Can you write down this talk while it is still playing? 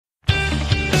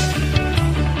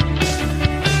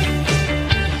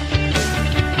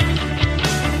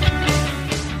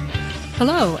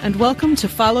Hello, and welcome to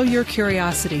Follow Your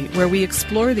Curiosity, where we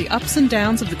explore the ups and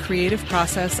downs of the creative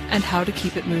process and how to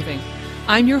keep it moving.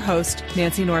 I'm your host,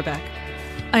 Nancy Norbeck.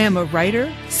 I am a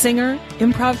writer, singer,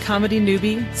 improv comedy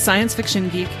newbie, science fiction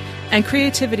geek, and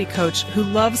creativity coach who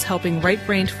loves helping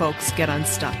right-brained folks get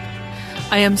unstuck.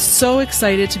 I am so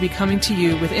excited to be coming to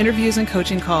you with interviews and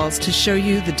coaching calls to show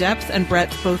you the depth and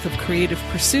breadth both of creative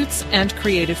pursuits and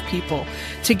creative people,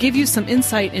 to give you some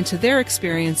insight into their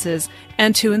experiences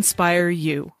and to inspire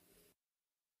you.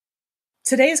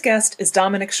 Today's guest is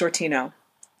Domenic Sciortino.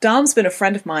 Dom's been a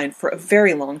friend of mine for a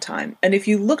very long time, and if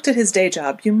you looked at his day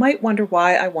job, you might wonder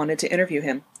why I wanted to interview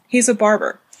him. He's a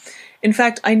barber. In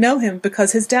fact, I know him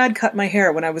because his dad cut my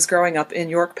hair when I was growing up in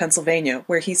York, Pennsylvania,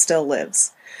 where he still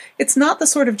lives. It's not the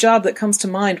sort of job that comes to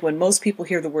mind when most people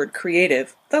hear the word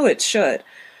creative, though it should.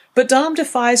 But Dom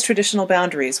defies traditional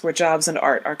boundaries where jobs and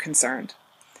art are concerned.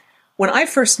 When I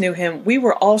first knew him, we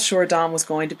were all sure Dom was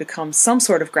going to become some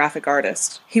sort of graphic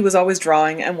artist. He was always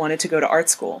drawing and wanted to go to art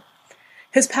school.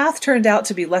 His path turned out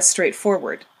to be less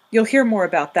straightforward. You'll hear more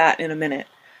about that in a minute.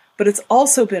 But it's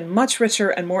also been much richer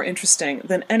and more interesting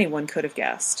than anyone could have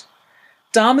guessed.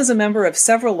 Dom is a member of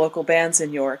several local bands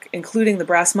in York, including the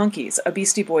Brass Monkeys, a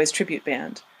Beastie Boys tribute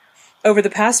band. Over the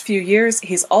past few years,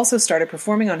 he's also started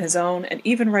performing on his own and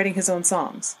even writing his own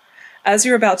songs. As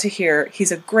you're about to hear,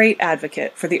 he's a great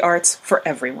advocate for the arts for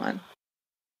everyone.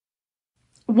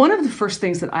 One of the first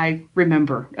things that I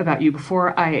remember about you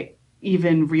before I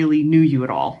even really knew you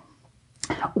at all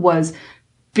was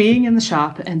being in the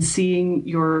shop and seeing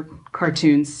your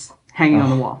cartoons hanging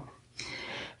on the wall.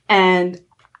 And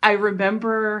I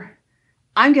remember,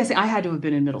 I'm guessing I had to have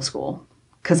been in middle school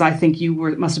because I think you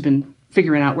must have been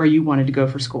figuring out where you wanted to go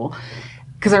for school.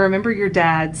 Because I remember your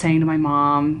dad saying to my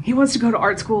mom, he wants to go to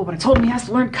art school, but I told him he has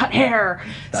to learn to cut hair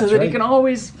so that he can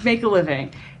always make a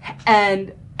living.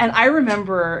 And I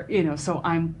remember, so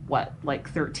I'm like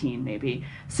 13 maybe,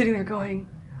 sitting there going,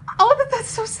 oh, that's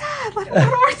so sad. Let him go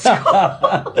to art school.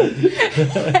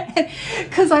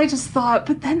 Because I just thought,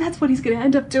 but then that's what he's going to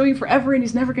end up doing forever, and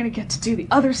he's never going to get to do the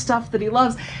other stuff that he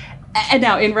loves. And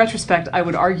now, in retrospect, I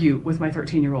would argue with my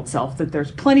 13-year-old self that there's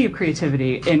plenty of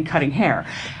creativity in cutting hair.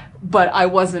 But I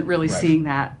wasn't really seeing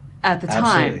that at the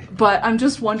time. But I'm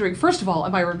just wondering, first of all,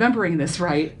 am I remembering this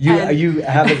right? You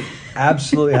have it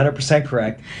absolutely 100%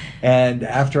 correct. And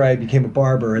after I became a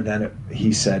barber, then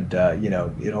he said,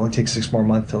 it only takes 6 more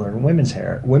months to learn women's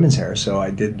hair. So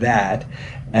I did that.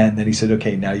 And then he said,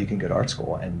 okay, now you can go to art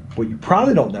school. And what you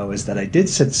probably don't know is that I did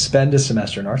spend a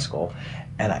semester in art school,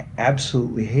 and I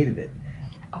absolutely hated it.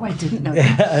 Oh, I didn't know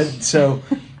that. So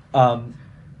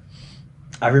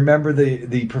I remember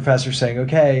the professor saying,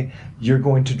 okay, you're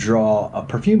going to draw a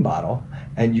perfume bottle,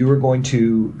 and you are going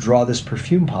to draw this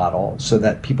perfume bottle so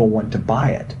that people want to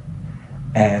buy it.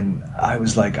 And I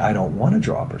was like, I don't want to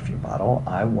draw a perfume bottle.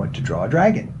 I want to draw a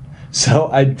dragon. So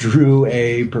I drew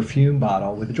a perfume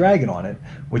bottle with a dragon on it,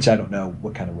 which I don't know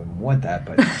what kind of women want that,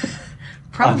 but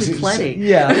probably plenty.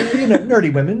 Yeah,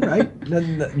 nerdy women, right?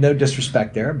 No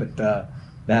disrespect there, but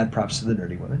mad props to the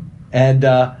nerdy women. And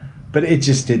but it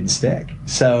just didn't stick.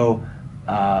 So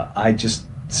I just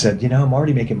said, I'm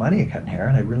already making money at cutting hair,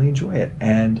 and I really enjoy it.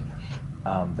 And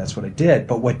that's what I did.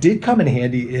 But what did come in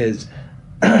handy is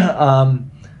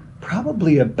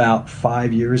probably about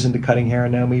 5 years into cutting hair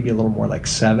now, maybe a little more like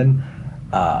 7,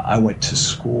 I went to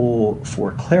school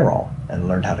for Clairol and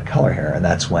learned how to color hair. And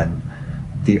that's when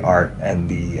the art and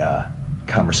the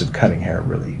commerce of cutting hair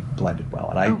really blended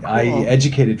well. And I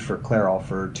educated for Clairol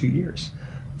for 2 years.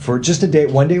 For just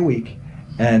one day a week,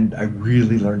 and I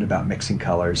really learned about mixing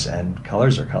colors, and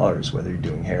colors are colors, whether you're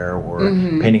doing hair or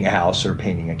painting a house or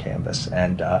painting a canvas.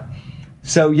 And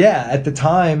so at the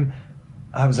time,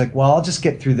 I was like, well, I'll just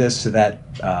get through this so that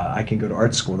I can go to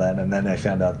art school then. And then I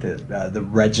found out that the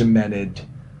regimenting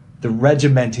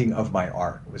of my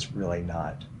art was really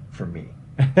not for me.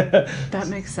 That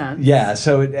makes sense. Yeah,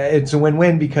 so it's a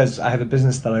win-win because I have a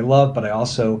business that I love, but I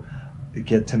also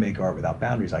get to make art without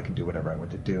boundaries. I can do whatever I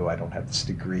want to do. I don't have this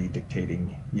degree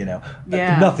dictating,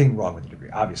 nothing wrong with the degree,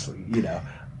 obviously,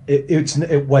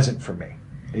 it wasn't for me.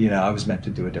 I was meant to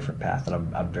do a different path,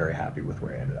 and I'm very happy with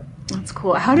where I ended up. That's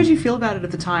cool. How did you feel about it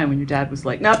at the time when your dad was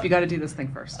like, nope, you got to do this thing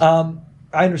first? I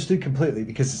understood completely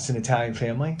because it's an Italian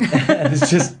family, and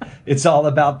it's all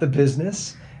about the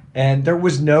business. And there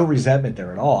was no resentment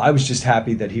there at all. I was just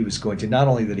happy that he was going to, not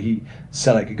only that he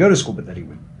said I could go to school, but that he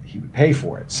would pay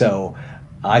for it. So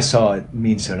I saw it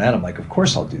means to an end. I'm like, of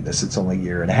course I'll do this. It's only a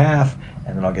year and a half,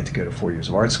 and then I'll get to go to 4 years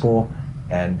of art school.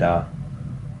 And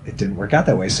it didn't work out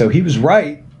that way. So he was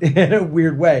right in a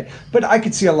weird way. But I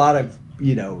could see a lot of,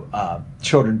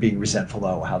 children being resentful.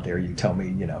 Oh, how dare you tell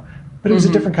me, But it was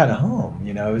a different kind of home.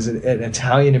 You know, it was an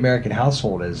Italian American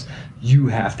household. Is you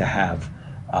have to have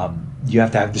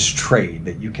this trade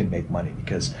that you can make money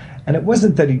because. And it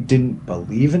wasn't that he didn't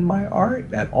believe in my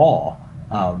art at all.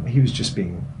 He was just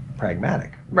being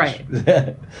pragmatic,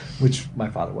 which my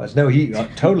father was. No, he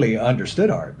totally understood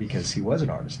art because he was an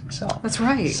artist himself. That's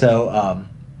right. So,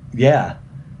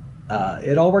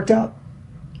 it all worked out.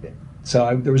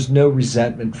 So there was no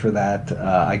resentment for that.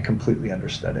 I completely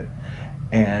understood it,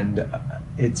 and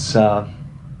it's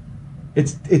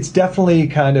definitely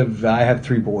kind of. I have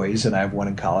 3 boys, and I have one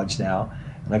in college now,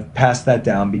 and I've passed that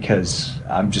down because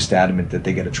I'm just adamant that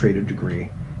they get a trade degree,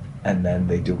 and then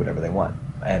they do whatever they want.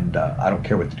 And I don't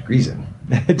care what the degree's in.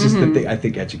 It's just that I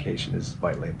think education is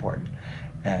vitally important.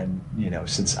 And, you know,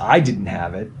 since I didn't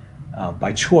have it,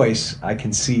 by choice, I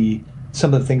can see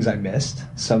some of the things I missed,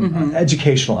 some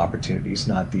educational opportunities,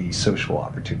 not the social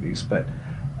opportunities, but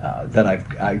that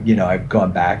I've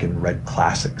gone back and read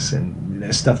classics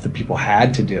and stuff that people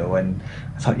had to do. And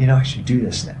I thought, I should do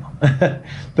this now.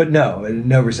 But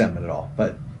no resentment at all.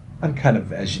 But I'm kind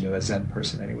of, as you know, a Zen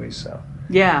person anyway, so.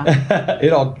 Yeah.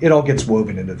 It all gets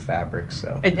woven into the fabric,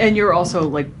 so. And you're also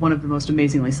like one of the most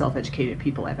amazingly self-educated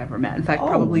people I've ever met. In fact,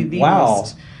 probably the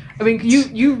most. I mean,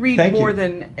 you read more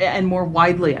than and more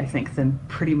widely, I think, than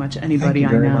pretty much anybody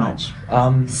I know. Thank you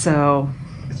very much. So.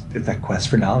 It's that quest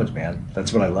for knowledge, man.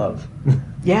 That's what I love.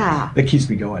 Yeah. That keeps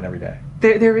me going every day.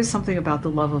 There is something about the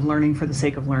love of learning for the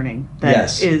sake of learning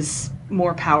that is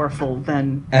more powerful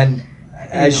than. And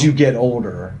as you get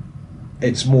older,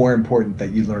 it's more important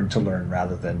that you learn to learn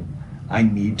rather than I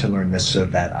need to learn this so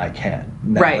that I can.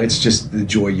 No, it's just the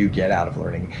joy you get out of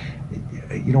learning.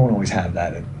 You don't always have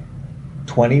that at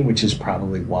 20, which is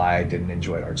probably why I didn't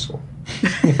enjoy art school.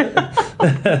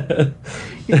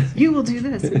 You will do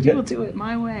this, and you will do it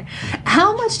my way.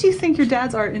 How much do you think your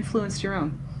dad's art influenced your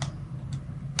own?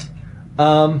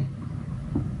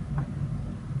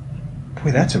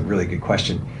 Boy, that's a really good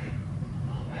question.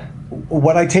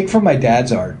 What I take from my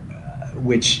dad's art,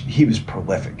 which he was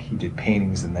prolific. He did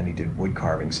paintings and then he did wood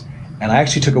carvings. And I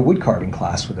actually took a wood carving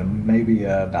class with him maybe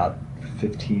about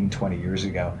 15, 20 years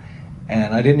ago.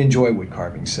 And I didn't enjoy wood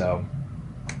carving, so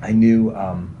I knew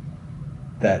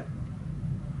that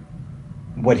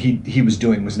what he was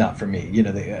doing was not for me.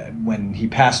 When he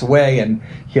passed away and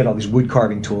he had all these wood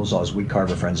carving tools, all his wood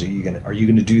carver friends, are you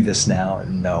gonna do this now?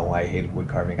 And no, I hated wood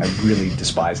carving. I really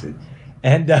despised it.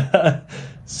 And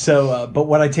but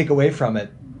what I take away from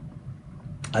it,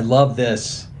 I love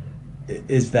this,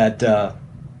 is that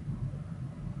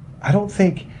I don't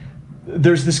think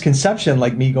there's this conception,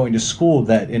 like me going to school,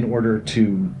 that in order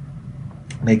to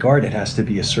make art, it has to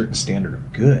be a certain standard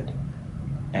of good.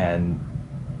 And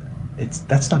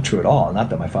that's not true at all.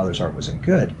 Not that my father's art wasn't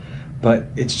good, but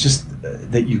it's just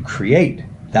that you create.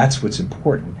 That's what's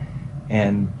important.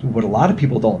 And what a lot of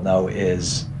people don't know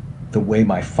is the way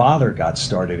my father got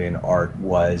started in art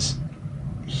was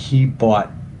he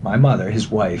bought my mother, his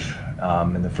wife,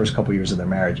 in the first couple years of their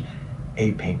marriage,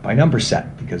 a paint by number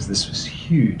set, because this was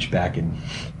huge back in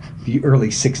the early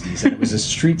 60s. And it was a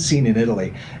street scene in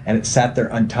Italy, and it sat there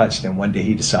untouched. And one day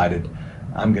he decided,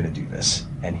 I'm going to do this.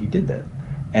 And he did that.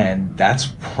 And that's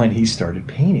when he started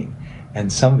painting.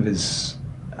 And some of his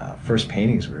first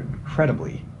paintings were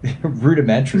incredibly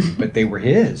rudimentary, but they were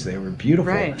his. They were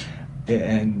beautiful. Right.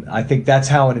 And I think that's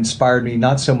how it inspired me,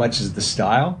 not so much as the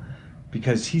style,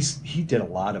 because he did a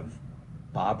lot of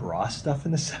Bob Ross stuff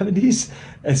in the 70s.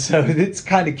 And so it's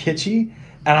kind of kitschy.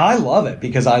 And I love it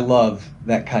because I love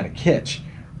that kind of kitsch.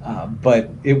 But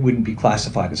it wouldn't be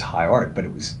classified as high art, but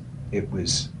it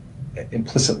was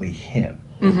implicitly him.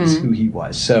 It was who he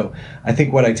was. So I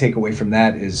think what I take away from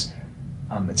that is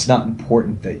it's not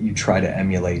important that you try to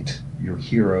emulate your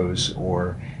heroes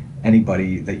or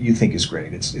anybody that you think is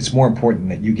great. It's more important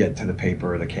that you get to the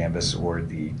paper or the canvas or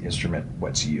the instrument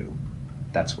what's you.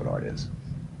 That's what art is.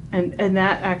 And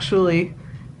that actually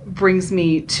brings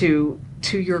me to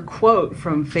your quote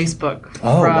from Facebook.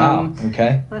 Oh, wow.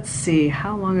 Okay. Let's see,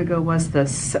 how long ago was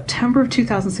this? September of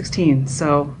 2016,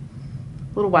 so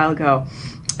a little while ago.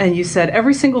 And you said,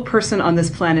 every single person on this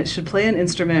planet should play an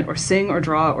instrument or sing or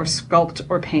draw or sculpt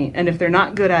or paint. And if they're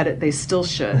not good at it, they still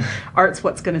should. Art's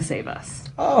what's going to save us.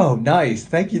 Oh, nice.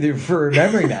 Thank you for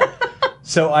remembering that.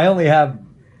 So I only have...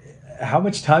 How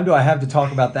much time do I have to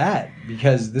talk about that?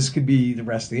 Because this could be the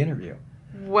rest of the interview.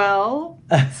 Well,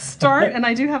 start, and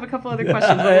I do have a couple other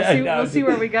questions, but we'll see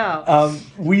where we go.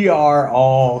 We are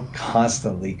all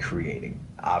constantly creating,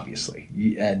 obviously.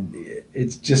 And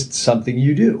it's just something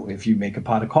you do. If you make a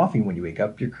pot of coffee when you wake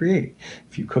up, you're creating.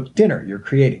 If you cook dinner, you're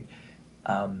creating.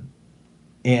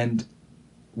 And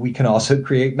we can also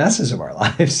create messes of our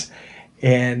lives.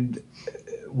 And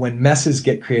when messes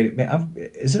get created, man,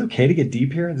 is it okay to get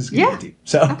deep here? This is going to get deep.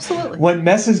 So absolutely. When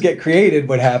messes get created,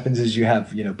 what happens is you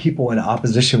have, people in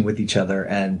opposition with each other.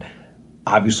 And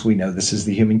obviously we know this is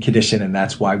the human condition, and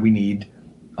that's why we need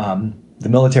the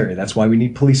military. That's why we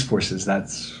need police forces.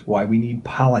 That's why we need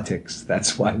politics.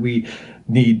 That's why we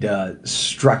need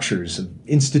structures of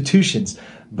institutions.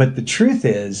 But the truth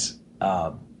is,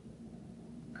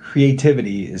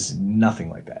 creativity is nothing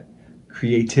like that.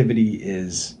 Creativity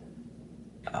is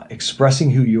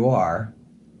expressing who you are,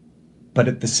 but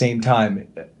at the same time,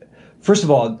 first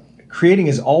of all, creating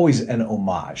is always an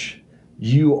homage.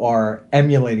 You are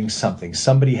emulating something.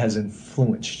 Somebody has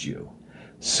influenced you.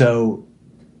 So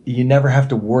you never have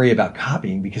to worry about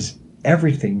copying, because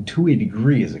everything to a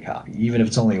degree is a copy, even if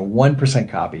it's only a 1%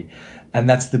 copy. And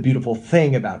that's the beautiful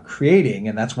thing about creating,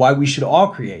 and that's why we should all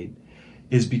create,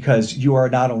 is because you are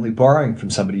not only borrowing from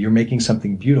somebody, you're making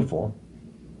something beautiful,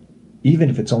 even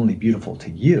if it's only beautiful to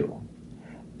you,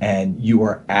 and you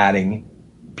are adding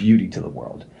beauty to the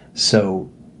world.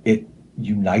 So it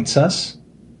unites us.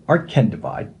 Art can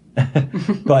divide,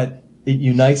 but it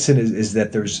unites it is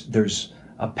that there's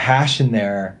a passion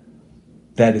there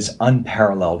that is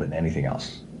unparalleled in anything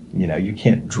else. You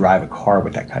can't drive a car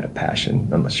with that kind of passion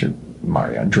unless you're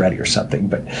Mario Andretti or something,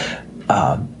 but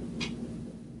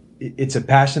it's a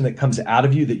passion that comes out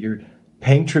of you, that you're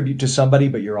paying tribute to somebody,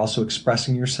 but you're also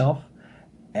expressing yourself.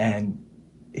 And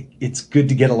it's good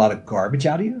to get a lot of garbage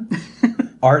out of you.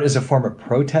 Art as a form of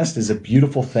protest is a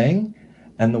beautiful thing.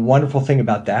 And the wonderful thing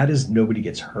about that is nobody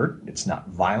gets hurt. It's not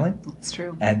violent. That's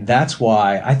true. And that's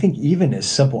why I think even as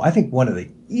simple, I think one of the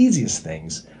easiest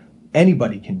things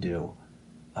anybody can do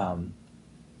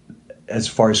as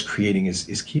far as creating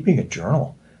is keeping a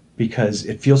journal, because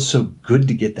it feels so good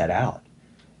to get that out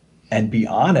and be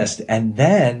honest. And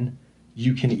then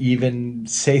you can even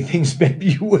say things maybe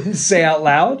you wouldn't say out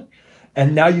loud.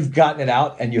 And now you've gotten it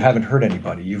out and you haven't hurt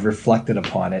anybody. You've reflected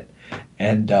upon it.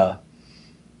 And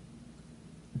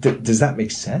does that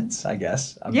make sense? I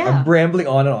guess. I'm rambling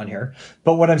on and on here.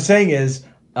 But what I'm saying is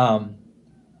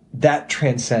that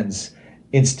transcends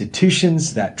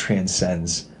institutions, that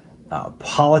transcends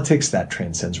politics, that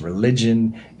transcends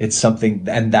religion. It's something,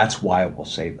 and that's why it will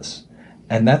save us.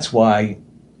 And that's why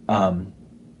all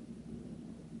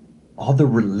the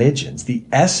religions, the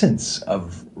essence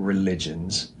of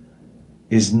religions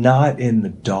is not in the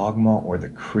dogma or the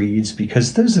creeds,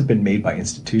 because those have been made by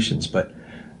institutions, but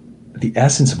the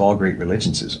essence of all great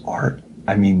religions is art.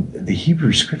 I mean, the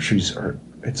Hebrew scriptures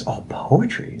it's all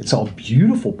poetry. It's all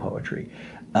beautiful poetry.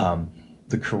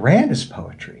 The Quran is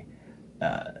poetry.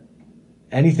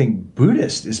 Anything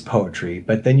Buddhist is poetry,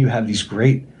 but then you have these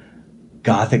great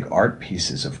Gothic art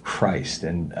pieces of Christ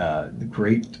and the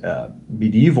great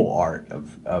medieval art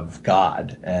of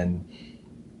God. And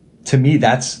to me,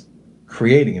 that's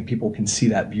creating, and people can see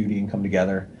that beauty and come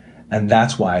together. And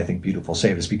that's why I think beautiful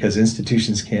save us, because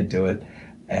institutions can't do it,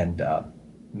 and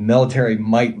military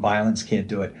might, violence can't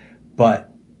do it.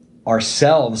 But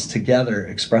ourselves together,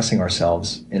 expressing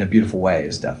ourselves in a beautiful way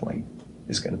is definitely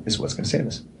is what's going to save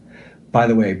us. By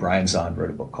the way, Brian Zahnd wrote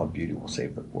a book called Beauty Will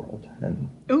Save the World. And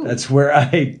that's where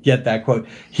I get that quote.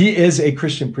 He is a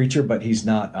Christian preacher, but he's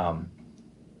not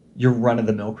your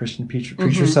run-of-the-mill Christian preacher.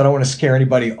 Mm-hmm. So I don't want to scare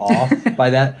anybody off by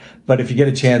that. But if you get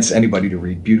a chance, anybody to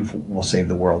read Beautiful Will Save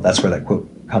the World, that's where that quote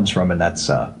comes from, and that's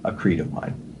a creed of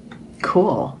mine.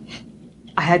 Cool.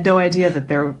 I had no idea that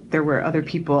there were other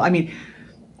people. I mean,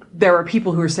 there are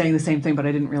people who are saying the same thing, but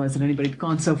I didn't realize that anybody had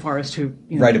gone so far as to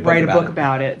write a book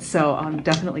about it. So I'm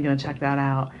definitely going to check that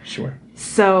out. Sure.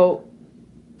 So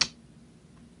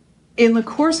in the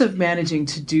course of managing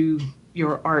to do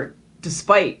your art,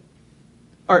 despite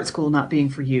art school not being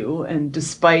for you, and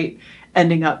despite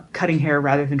ending up cutting hair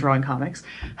rather than drawing comics,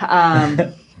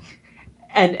 and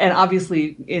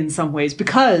obviously in some ways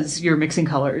because you're mixing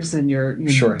colors and you're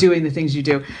sure. doing the things you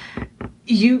do,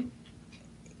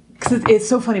 because it's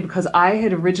so funny, because I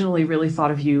had originally really thought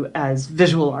of you as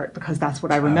visual art, because that's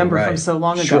what I remember from so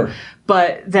long ago. Sure.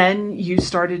 But then you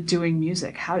started doing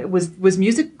music. How was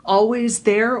music always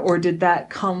there, or did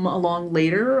that come along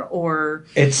later? Or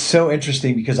it's so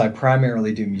interesting because I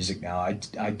primarily do music now.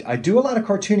 I do a lot of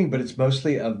cartooning, but it's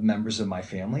mostly of members of my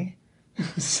family.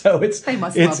 So they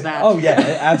must love that. Oh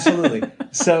yeah, absolutely.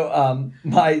 So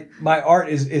my art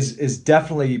is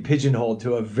definitely pigeonholed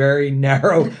to a very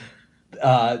narrow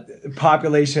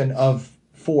population of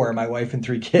 4, my wife and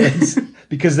 3 kids,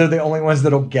 because they're the only ones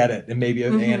that'll get it, and maybe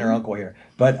an aunt or uncle here.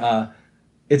 But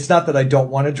it's not that I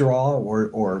don't want to draw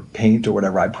or paint or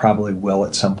whatever. I probably will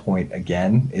at some point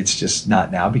again. It's just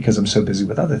not now because I'm so busy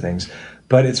with other things.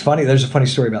 But it's funny. There's a funny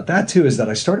story about that too, is that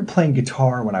I started playing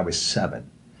guitar when I was 7.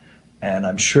 and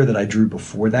I'm sure that I drew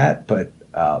before that, but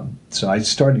so I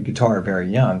started guitar very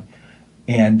young,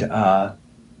 and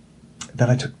then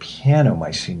I took piano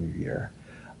my senior year.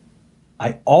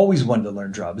 I always wanted to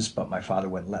learn drums, but my father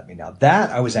wouldn't let me. Now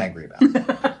that I was angry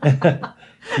about.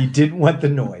 He didn't want the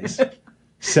noise.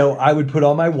 So I would put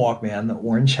on my Walkman, the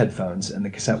orange headphones and the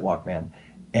cassette Walkman,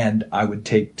 and I would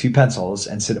take 2 pencils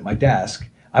and sit at my desk.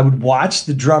 I would watch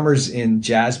the drummers in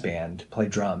jazz band play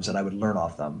drums, and I would learn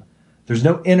off them. There's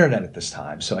no internet at this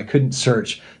time, so I couldn't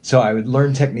search. So I would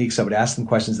learn techniques. I would ask them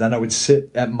questions. Then I would sit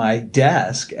at my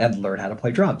desk and learn how to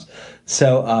play drums.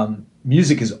 So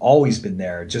music has always been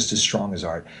there, just as strong as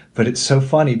art. But it's so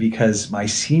funny because my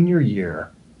senior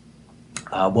year,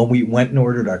 when we went and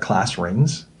ordered our class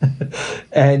rings,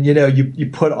 and you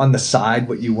put on the side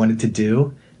what you wanted to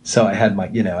do. So I had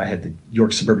I had the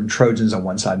York Suburban Trojans on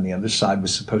one side, and the other side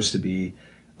was supposed to be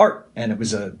art, and it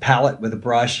was a palette with a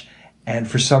brush. And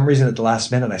for some reason, at the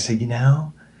last minute, I said,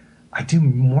 I do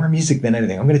more music than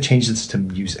anything. I'm going to change this to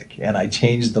music, and I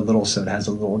changed the little so it has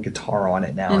a little guitar on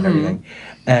it now and everything.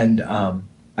 And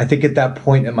I think at that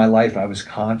point in my life, I was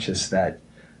conscious that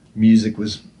music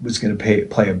was going to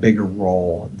play a bigger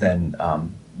role than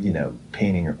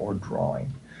painting or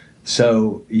drawing.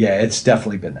 So yeah, it's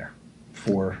definitely been there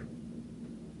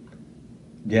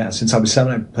since I was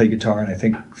 7. I played guitar, and I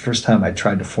think the first time I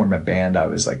tried to form a band, I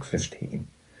was like 15,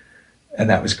 and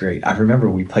that was great. I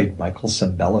remember we played Michael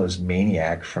Sembello's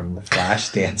Maniac from the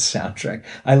Flashdance soundtrack.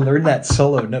 I learned that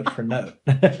solo note for note.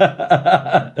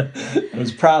 I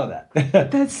was proud of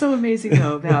that. That's so amazing,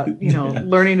 though, about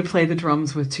learning to play the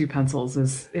drums with 2 pencils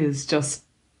is just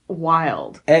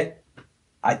wild.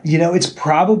 It's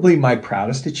probably my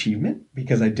proudest achievement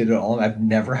because I did it all. I've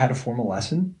never had a formal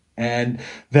lesson. And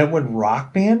then when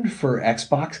Rock Band for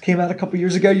Xbox came out a couple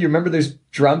years ago, you remember those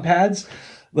drum pads?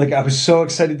 Like, I was so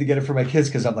excited to get it for my kids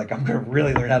because I'm like, I'm going to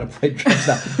really learn how to play drums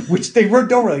now, which they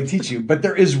don't really teach you, but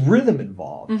there is rhythm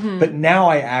involved. Mm-hmm. But now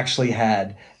I actually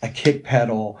had a kick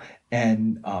pedal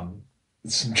and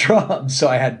some drums, so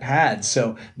I had pads.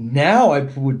 So now I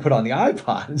would put on the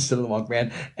iPod instead of the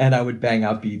Walkman, and I would bang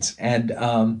out beats. And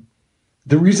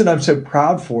the reason I'm so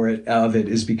proud of it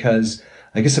is because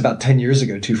I guess about 10 years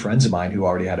ago, 2 friends of mine who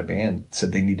already had a band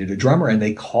said they needed a drummer, and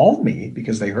they called me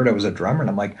because they heard I was a drummer. And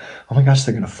I'm like, oh my gosh,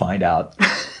 they're going to find out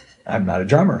I'm not a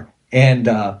drummer. And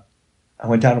I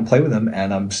went down and played with them,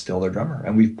 and I'm still their drummer.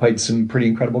 And we've played some pretty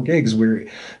incredible gigs where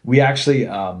we actually,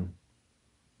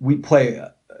 we play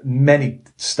many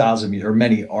styles of music, or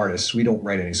many artists. We don't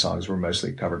write any songs. We're mostly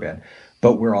a cover band,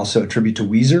 but we're also a tribute to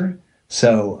Weezer.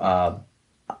 So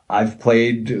I've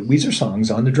played Weezer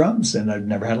songs on the drums, and I've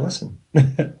never had a lesson.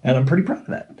 And I'm pretty proud of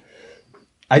that.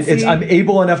 I'm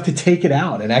able enough to take it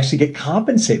out and actually get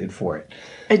compensated for it.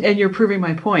 And you're proving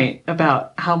my point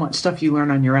about how much stuff you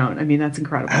learn on your own. I mean, that's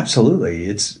incredible. Absolutely.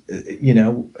 It's,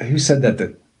 who said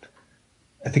that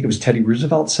I think it was Teddy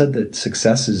Roosevelt said that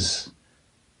success is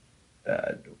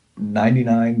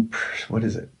 99, what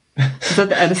is it? Is that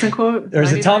the Edison quote?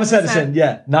 There's a Thomas Edison,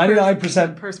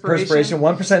 99% perspiration,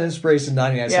 1% inspiration,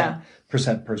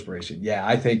 99% perspiration. Yeah,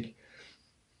 I think,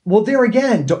 well, there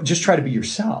again, don't just try to be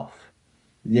yourself.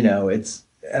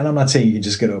 And I'm not saying you can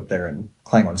just go up there and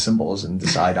clang on cymbals and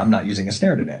decide I'm not using a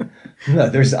snare today. No,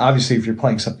 there's obviously, if you're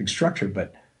playing something structured,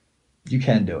 but you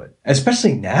can do it,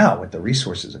 especially now with the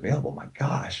resources available. My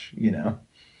gosh,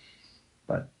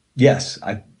 But yes,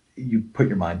 you put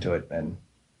your mind to it, and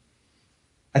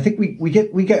I think we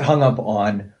get hung up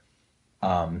on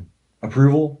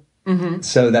approval,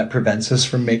 so that prevents us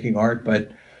from making art.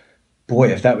 But boy,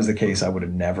 if that was the case, I would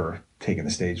have never taken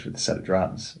the stage with a set of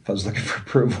drums if I was looking for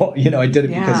approval. I did it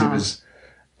because it was,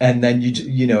 and then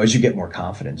as you get more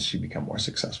confidence, you become more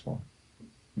successful.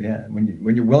 Yeah,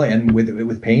 when you're willing, and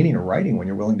with painting or writing, when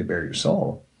you're willing to bare your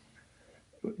soul,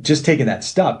 just taking that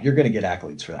step, you're going to get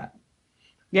accolades for that.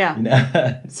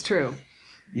 Yeah, it's true.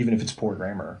 Even if it's poor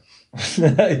grammar, people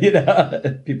are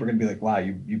going to be like, "Wow,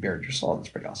 you bared your soul. That's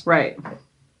pretty awesome." Right.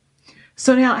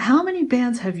 So now, how many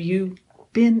bands have you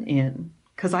been in?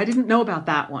 Because I didn't know about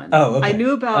that one. Oh, okay. I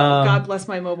knew about God Bless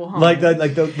My Mobile Home. Like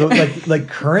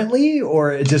currently,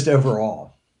 or just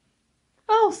overall?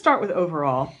 I'll start with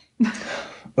overall.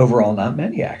 Overall, not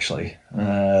many actually.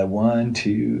 1,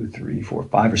 2, 3, 4,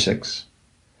 5 or 6.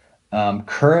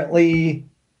 Currently,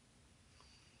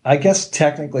 I guess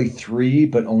technically 3,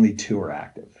 but only 2 are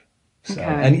active. So, okay.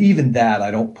 And even that, I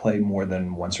don't play more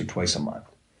than once or twice a month.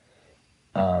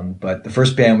 But the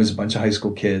first band was a bunch of high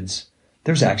school kids.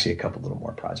 There's actually a couple little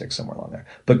more projects somewhere along there.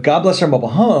 But God Bless Our Mobile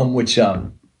Home, which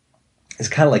is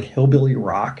kind of like hillbilly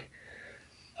rock,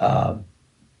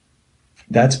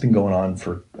 that's been going on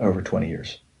for over 20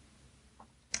 years.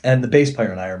 And the bass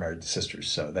player and I are married to sisters,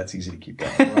 so that's easy to keep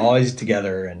going. We're always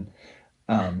together. And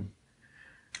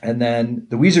then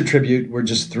the Weezer tribute, we're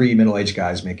just three middle-aged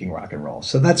guys making rock and roll.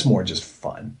 So that's more just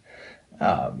fun.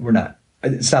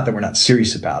 It's not that we're not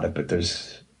serious about it, but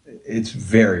it's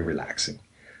very relaxing.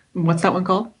 What's that one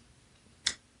called?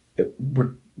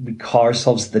 We call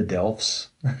ourselves the Delphs.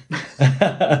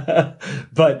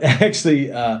 But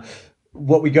actually,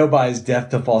 what we go by is Death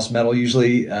to False Metal,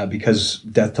 usually, because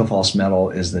Death to False Metal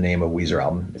is the name of Weezer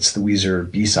album. It's the Weezer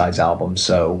B-Sides album.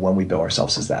 So when we bill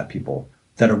ourselves as that, people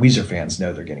that are Weezer fans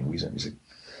know they're getting Weezer music.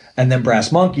 And then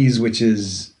Brass Monkeys, which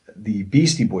is the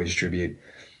Beastie Boys tribute.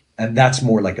 And that's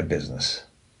more like a business,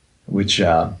 which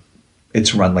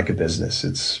it's run like a business.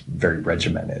 It's very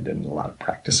regimented and a lot of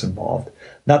practice involved.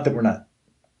 Not that we're not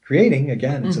creating.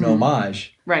 Again, it's an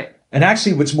homage. Right. And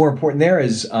actually, what's more important there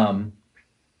is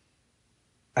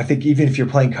I think even if you're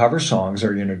playing cover songs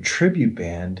or you're in a tribute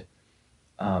band,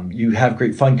 you have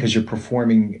great fun because you're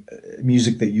performing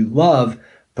music that you love,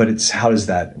 but it's how does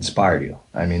that inspire you?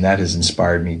 I mean, that has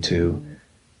inspired me to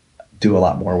do a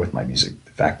lot more with my music.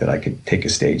 The fact that I could take a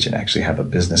stage and actually have a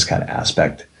business kind of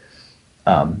aspect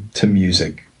to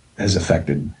music has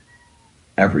affected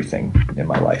everything in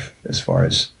my life as far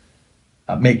as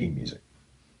making music.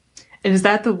 And is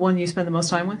that the one you spend the most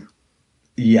time with?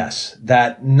 Yes,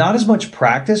 that not as much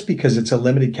practice because it's a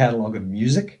limited catalog of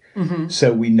music.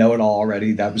 So we know it all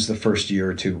already. That was the first year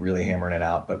or two really hammering it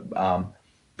out.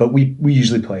 But we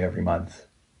usually play every month.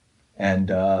 And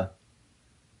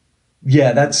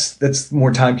yeah, that's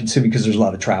more time consuming because there's a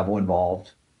lot of travel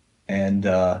involved. And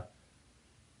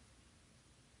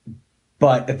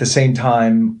but at the same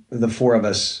time, the four of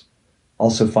us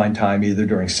also find time either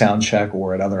during sound check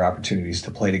or at other opportunities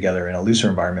to play together in a looser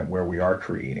environment where we are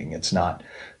creating. It's not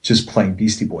just playing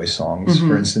Beastie Boys songs.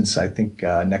 For instance, I think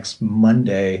next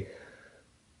Monday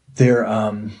there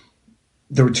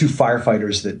were two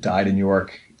firefighters that died in New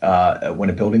York when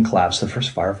a building collapsed. The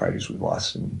first firefighters we've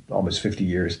lost in almost 50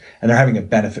 years, and they're having a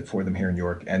benefit for them here in New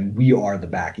York. And we are the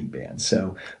backing band,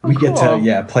 so we get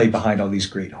to play behind all these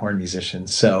great horn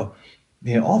musicians. So.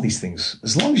 All these things,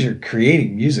 as long as you're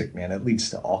creating music, man, it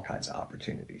leads to all kinds of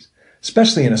opportunities,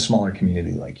 especially in a smaller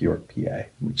community like York, PA,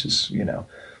 which is,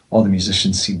 all the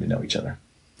musicians seem to know each other.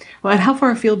 Well, and how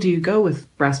far afield do you go with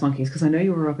Brass Monkeys? Because I know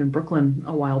you were up in Brooklyn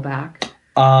a while back.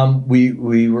 We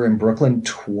were in Brooklyn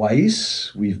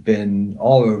twice. We've been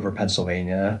all over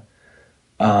Pennsylvania.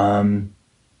 We're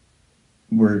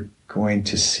going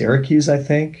to Syracuse, I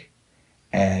think.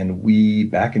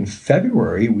 And back in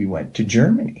February, we went to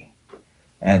Germany.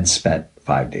 And spent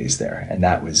 5 days there, and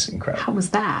that was incredible. How was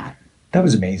that? That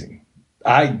was amazing.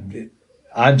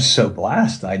 I'm so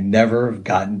blessed. I never have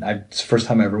gotten. It's the first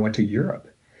time I ever went to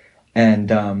Europe,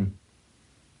 and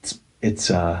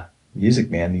it's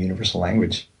music, man, the universal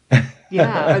language.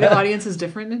 Yeah, are the audiences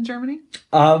different in Germany?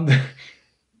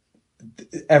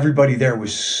 Everybody there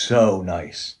was so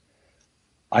nice.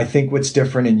 I think what's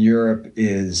different in Europe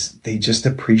is they just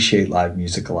appreciate live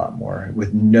music a lot more,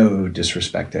 with no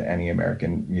disrespect to any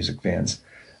American music fans.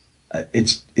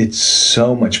 It's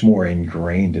so much more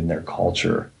ingrained in their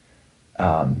culture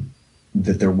that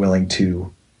they're willing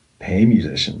to pay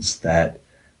musicians, that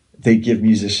they give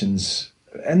musicians,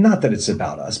 and not that it's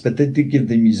about us, but that they give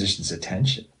the musicians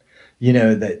attention.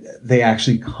 That they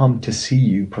actually come to see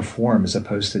you perform as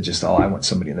opposed to just, I want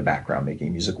somebody in the background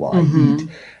making music while I eat.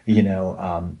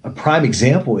 A prime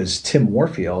example is Tim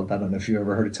Warfield. I don't know if you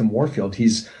ever heard of Tim Warfield. He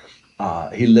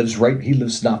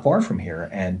lives not far from here,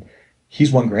 and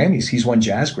he's won Grammys. He's won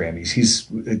jazz Grammys. He's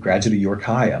a graduate of York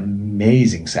High,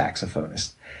 amazing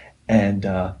saxophonist. And,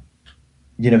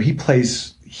 he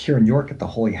plays here in York at the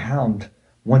Holy Hound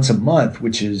once a month,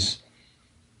 which is,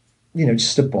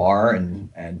 just a bar,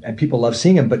 and people love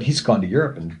seeing him, but he's gone to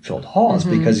Europe and filled halls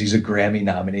because he's a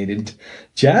Grammy-nominated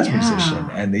jazz musician,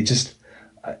 and they just,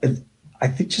 I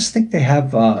think they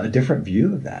have a different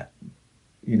view of that,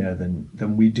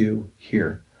 than we do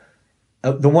here.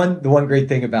 The one great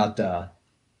thing about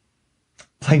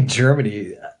playing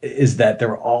Germany is that there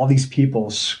were all these people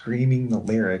screaming the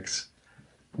lyrics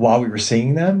while we were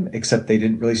singing them, except they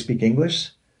didn't really speak English.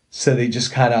 So they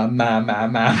just kind of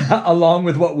along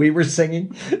with what we were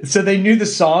singing. So they knew the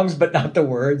songs, but not the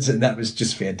words. And that was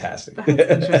just fantastic. That's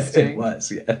interesting. It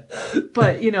was, yeah.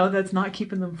 But, that's not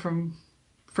keeping them from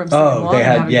singing along and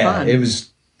having fun. It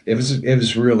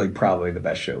was really probably the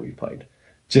best show we played,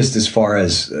 just as far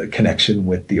as connection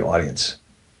with the audience.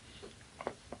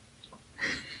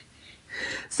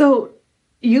 So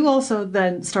you also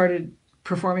then started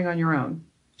performing on your own.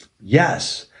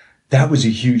 Yes, that was a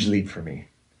huge leap for me,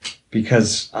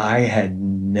 because I had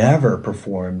never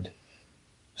performed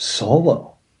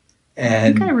solo.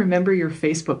 I think I remember your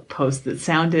Facebook post that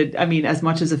sounded, I mean, as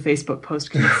much as a Facebook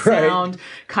post can sound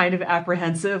kind of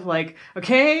apprehensive, like,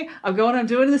 okay, I'm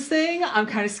doing this thing. I'm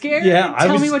kind of scared. Yeah,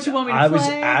 Tell me what you want me to play. I was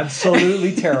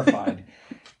absolutely terrified.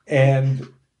 And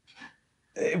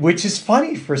which is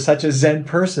funny for such a Zen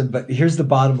person, but here's the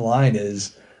bottom line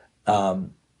is, I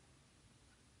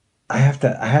have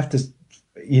to,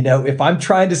 if I'm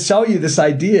trying to sell you this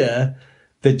idea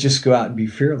that just go out and be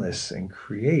fearless and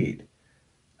create,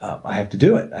 I have to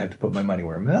do it. I have to put my money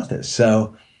where my mouth is.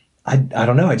 So I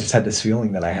don't know. I just had this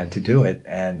feeling that I had to do it.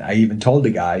 And I even told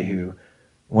the guy who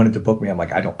wanted to book me, I'm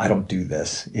like, I don't do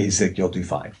this. He's like, you'll do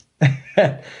fine.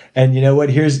 And you know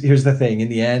what? Here's the thing. In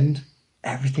the end,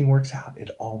 everything works out. It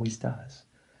always does.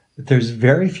 But there's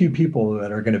very few people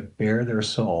that are going to bare their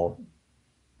soul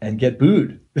and get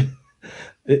booed.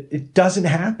 It doesn't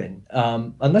happen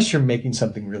unless you're making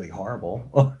something really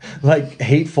horrible, like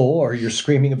hateful, or you're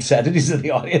screaming obscenities at the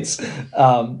audience.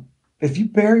 If you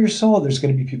bare your soul, there's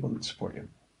going to be people that support you.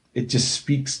 It just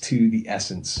speaks to the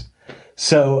essence.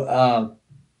 So,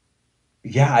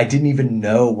 I didn't even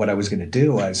know what I was going to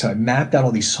do. So I mapped out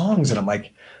all these songs, and I'm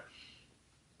like,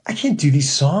 I can't do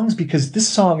these songs because this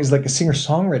song is like a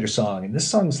singer-songwriter song, and this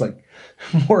song's like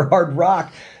more hard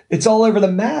rock. It's all over the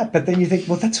map, but then you think,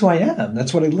 well, that's who I am.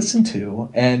 That's what I listen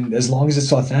to. And as long as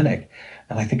it's authentic,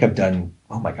 and I think I've done,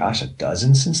 oh my gosh, a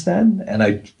dozen since then. And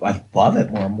I love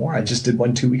it more and more. I just did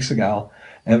one 2 weeks ago,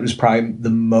 and it was probably the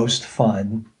most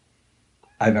fun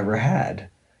I've ever had.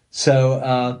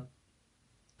 So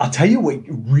I'll tell you what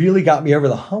really got me over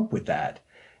the hump with that.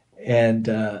 And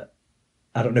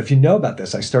I don't know if you know about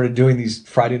this. I started doing these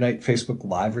Friday night Facebook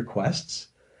Live requests.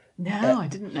 No, I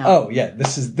didn't know. Oh yeah,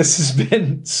 this has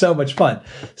been so much fun.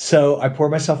 So I pour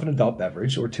myself an adult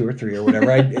beverage, or 2 or 3 or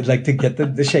whatever I'd like to get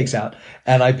the shakes out,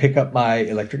 and I pick up my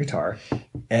electric guitar,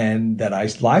 and then I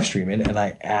live stream it, and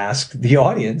I ask the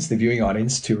audience, the viewing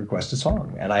audience, to request a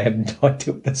song, and I have no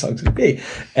idea what that song's going to be,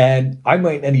 and I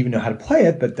might not even know how to play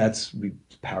it, but we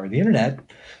power the internet.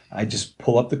 I just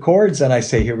pull up the chords and I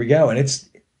say, here we go, and it's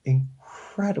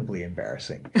incredibly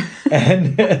embarrassing,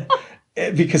 and.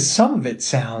 Because some of it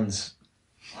sounds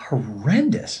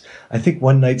horrendous. I think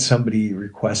one night somebody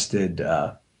requested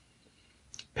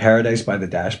Paradise by the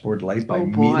Dashboard Light by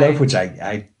Meatloaf, which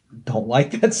I don't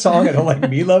like that song. I don't like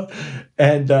Meatloaf.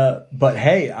 And, but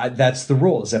hey, that's the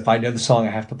rules. If I know the song,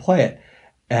 I have to play it.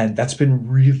 And that's been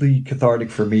really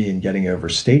cathartic for me in getting over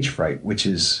stage fright, which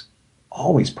is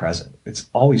always present. It's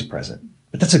always present.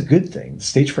 But that's a good thing.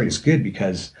 Stage fright is good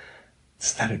because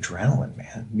it's that adrenaline,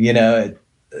 man.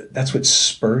 That's what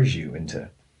spurs you into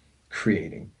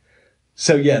creating.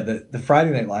 So yeah, the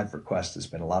Friday Night Live request has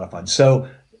been a lot of fun. So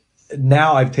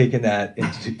now I've taken that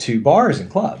into bars and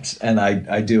clubs, and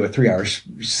I do a 3-hour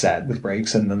set with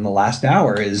breaks, and then the last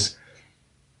hour is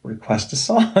request a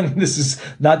song. This is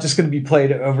not just going to be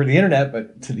played over the internet,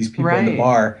 but to these people in the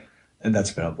bar, and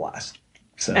that's been a blast.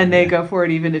 So, and they go for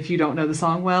it even if you don't know the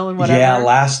song well and whatever. Yeah,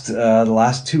 the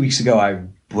last 2 weeks ago, I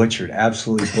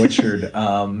absolutely butchered.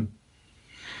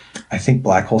 I think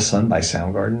Black Hole Sun by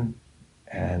Soundgarden,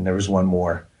 and there was one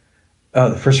more. Oh,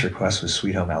 the first request was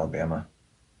Sweet Home Alabama.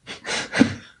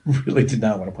 Really did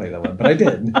not want to play that one, but I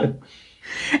did.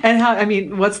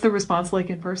 And what's the response like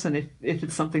in person if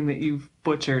it's something that you've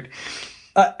butchered?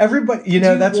 Everybody, Do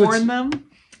you warn them?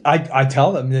 I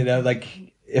tell them, like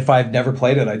if I've never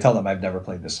played it, I tell them I've never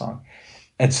played this song.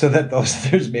 And so that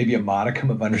there's maybe a modicum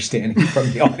of understanding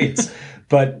from the audience.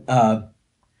 But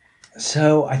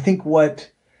so I think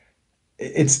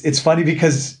it's funny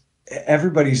because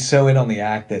everybody's so in on the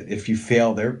act that if you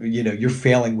fail, you're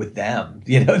failing with them.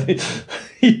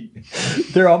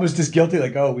 They're almost as guilty,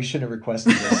 like, oh, we shouldn't have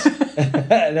requested this,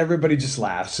 and everybody just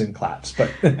laughs and claps.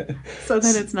 But so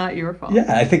then it's not your fault. Yeah,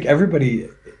 I think everybody,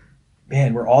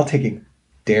 man, we're all taking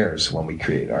dares when we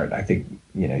create art. I think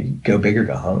you go big or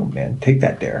go home, man. Take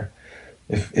that dare.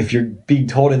 If you're being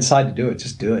told inside to do it,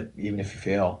 just do it, even if you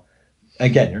fail.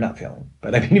 Again, you're not failing,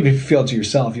 but even if you fail to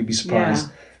yourself, you'll be surprised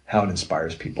how it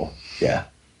inspires people. Yeah.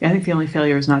 I think the only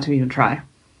failure is not to even try.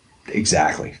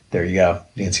 Exactly. There you go.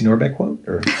 Nancy Norbeck quote,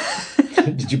 or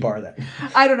did you borrow that?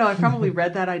 I don't know. I probably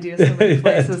read that idea so many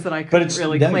places that I couldn't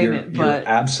really claim it. But you're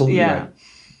absolutely right.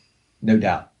 No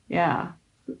doubt. Yeah.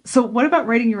 So what about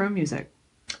writing your own music?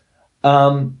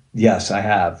 Yes, I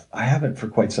have. I haven't for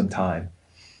quite some time,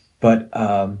 but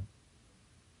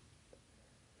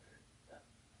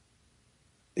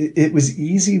it was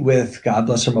easy with God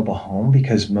Bless Our Mobile Home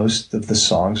because most of the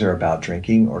songs are about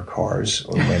drinking or cars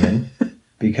or women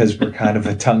because we're kind of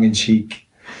a tongue-in-cheek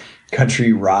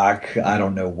country rock, I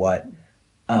don't know what.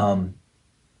 The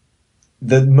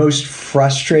most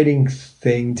frustrating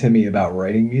thing to me about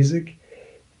writing music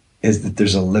is that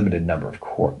there's a limited number of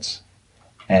chords.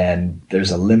 And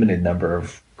there's a limited number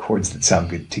of chords that sound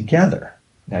good together.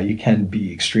 Now, you can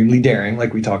be extremely daring,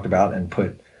 like we talked about, and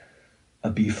put a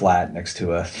B flat next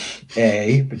to a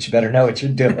A, but you better know what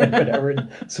you're doing, whatever, in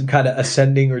some kind of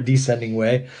ascending or descending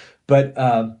way. But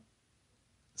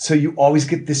so you always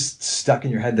get this stuck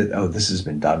in your head that, oh, this has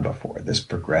been done before, this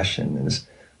progression is,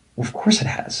 well, of course it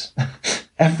has.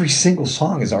 Every single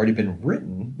song has already been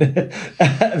written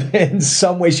in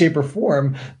some way, shape, or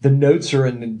form. The notes are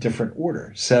in a different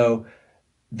order. So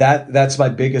that's my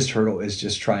biggest hurdle, is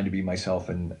just trying to be myself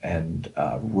and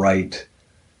write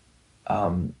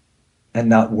and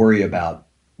not worry about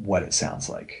what it sounds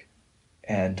like.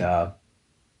 And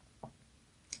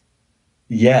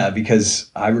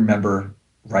because I remember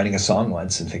writing a song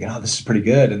once and thinking, oh, this is pretty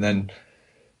good. And then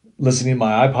listening to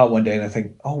my iPod one day and I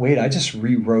think, oh, wait, I just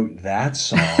rewrote that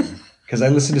song because I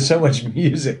listen to so much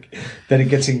music that it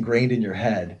gets ingrained in your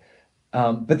head.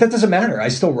 But that doesn't matter. I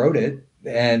still wrote it,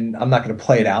 and I'm not going to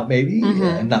play it out maybe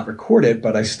and not record it,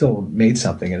 but I still made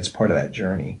something, and it's part of that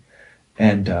journey.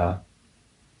 And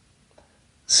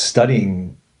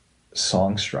studying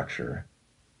song structure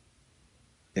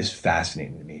is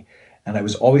fascinating to me. And I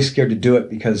was always scared to do it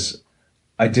because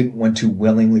I didn't want to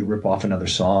willingly rip off another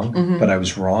song, but I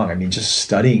was wrong. I mean, just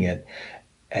studying it,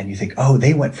 and you think, oh,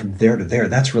 they went from there to there.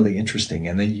 That's really interesting.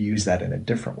 And then you use that in a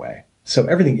different way. So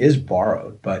everything is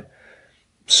borrowed, but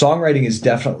songwriting is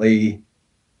definitely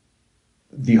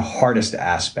the hardest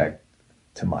aspect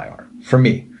to my art. For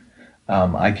me,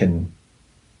 I can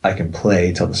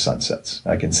play till the sun sets.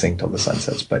 I can sing till the sun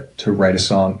sets, but to write a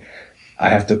song, I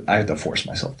have to force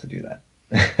myself to do that.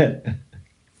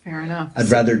 Fair enough. I'd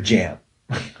rather jam.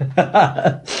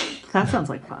 That sounds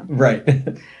like fun.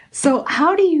 Right. So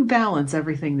how do you balance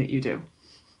everything that you do?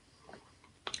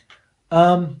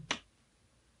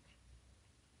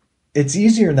 It's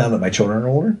easier now that my children are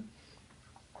older.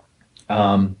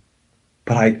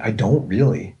 But I don't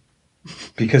really,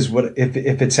 because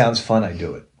if it sounds fun, I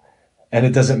do it. And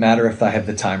it doesn't matter if I have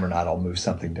the time or not, I'll move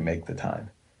something to make the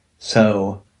time.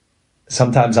 So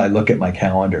sometimes I look at my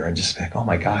calendar and just think, oh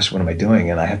my gosh, what am I doing?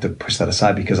 And I have to push that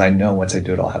aside because I know once I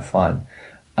do it, I'll have fun.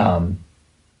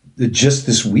 Just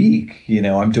this week,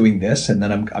 I'm doing this, and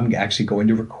then I'm actually going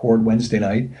to record Wednesday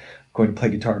night, going to play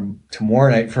guitar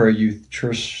tomorrow night for a youth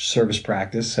church service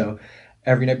practice. So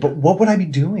every night, but what would I be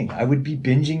doing? I would be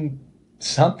binging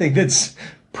something that's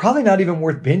probably not even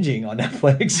worth binging on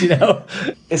Netflix,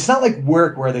 It's not like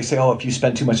work where they say, oh, if you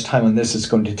spend too much time on this, it's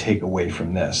going to take away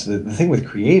from this. The thing with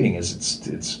creating is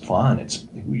it's fun. It's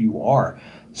who you are.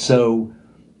 So,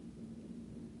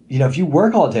 if you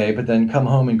work all day, but then come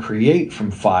home and create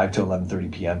from 5 to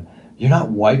 11:30 p.m., you're not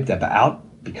wiped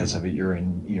out because of it. You're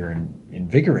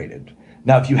invigorated.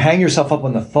 Now, if you hang yourself up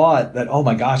on the thought that, oh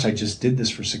my gosh, I just did this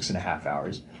for 6.5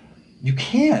 hours, you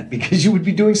can't, because you would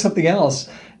be doing something else.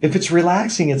 If it's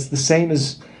relaxing, it's the same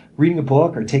as reading a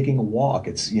book or taking a walk.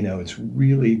 It's, it's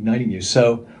really igniting you.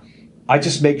 So I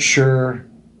just make sure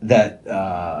that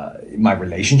my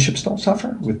relationships don't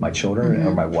suffer with my children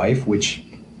or my wife, which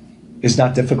is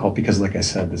not difficult because, like I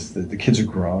said, the kids are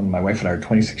grown. My wife and I are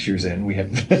 26 years in. We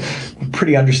have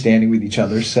pretty understanding with each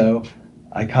other. So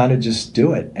I kind of just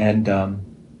do it. And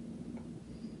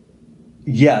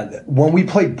when we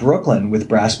played Brooklyn with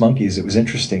Brass Monkeys, it was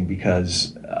interesting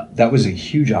because that was a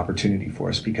huge opportunity for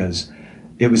us because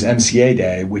it was MCA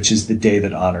Day, which is the day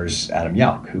that honors Adam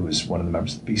Yauch, who was one of the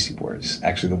members of the Beastie Boys,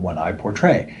 actually the one I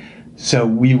portray. So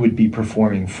we would be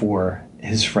performing for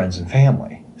his friends and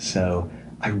family. So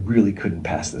I really couldn't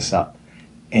pass this up.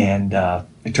 And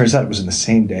it turns out it was in the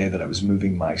same day that I was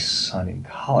moving my son in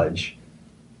college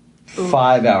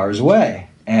 5 hours away.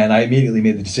 And I immediately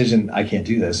made the decision, I can't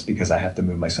do this because I have to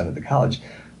move my son into college.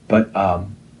 But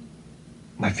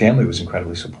my family was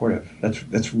incredibly supportive.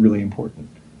 That's really important.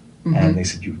 And they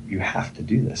said, you have to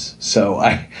do this. So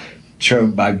I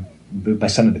moved my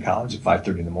son into college at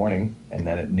 5:30 in the morning. And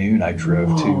then at noon, I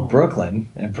drove to Brooklyn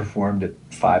and performed at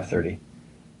 5:30.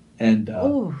 And,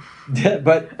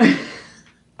 but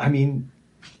I mean,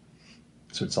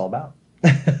 that's what it's all about.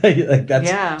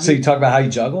 So you talk about how you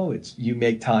juggle. You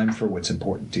make time for what's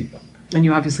important to you. And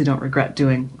you obviously don't regret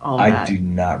doing all of that. I do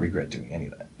not regret doing any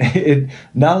of that. It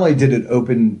not only did it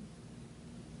open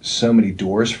so many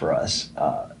doors for us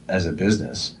as a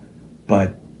business,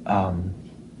 but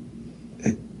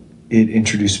it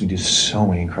introduced me to so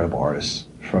many incredible artists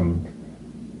from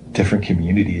different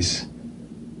communities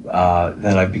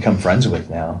that I've become friends with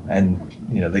now. And,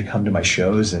 they come to my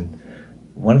shows, and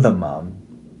one of them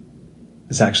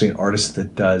is actually an artist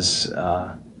that does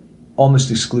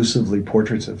almost exclusively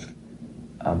portraits of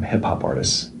hip hop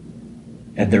artists,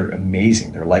 and they're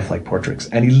amazing. They're lifelike portraits.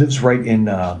 And he lives right in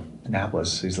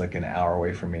Annapolis. He's like an hour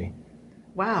away from me.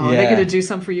 Wow. Are they going to do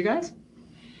some for you guys?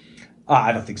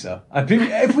 I don't think so.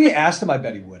 If we asked him, I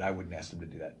bet he would. I wouldn't ask him to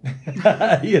do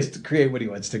that. He has to create what he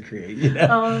wants to create. You know?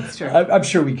 Oh, that's true. I'm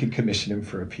sure we could commission him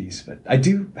for a piece, but I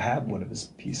do have one of his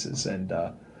pieces. And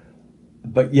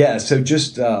but yeah, so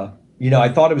just I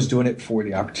thought I was doing it for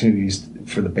the opportunities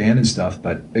for the band and stuff,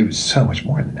 but it was so much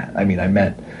more than that. I mean, I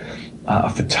met a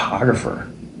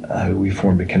photographer who we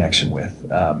formed a connection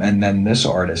with, and then this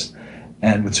artist.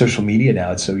 And with social media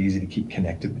now, it's so easy to keep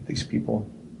connected with these people.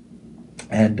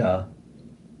 And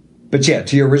but yeah,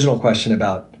 to your original question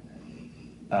about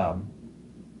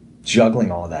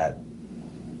juggling all that,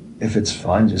 if it's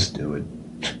fun, just do it.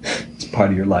 It's part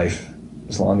of your life.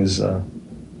 As long as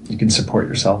you can support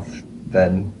yourself,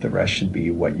 then the rest should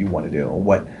be what you want to do, or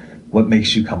what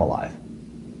makes you come alive.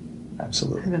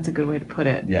 Absolutely. I think that's a good way to put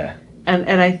it. Yeah.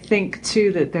 And I think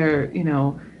too that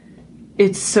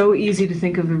it's so easy to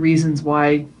think of the reasons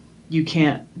why you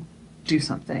can't do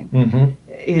something.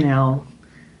 Mm-hmm.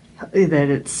 That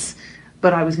it's,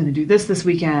 but I was going to do this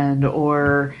weekend,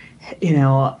 or,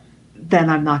 then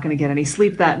I'm not going to get any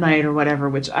sleep that night or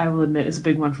whatever, which I will admit is a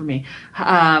big one for me.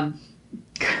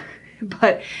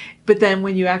 But then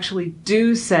when you actually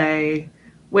do say,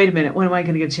 wait a minute, when am I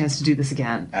going to get a chance to do this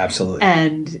again? Absolutely.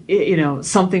 And,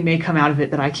 something may come out of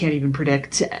it that I can't even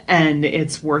predict, and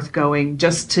it's worth going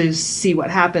just to see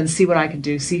what happens, see what I can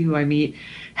do, see who I meet,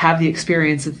 have the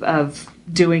experience of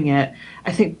doing it.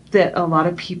 I think that a lot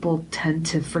of people tend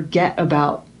to forget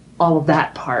about all of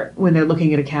that part when they're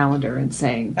looking at a calendar and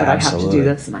saying, but Absolutely. I have to do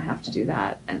this and I have to do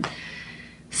that. And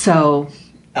so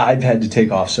I've had to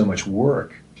take off so much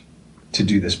work to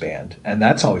do this band, and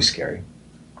that's always scary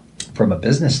from a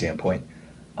business standpoint.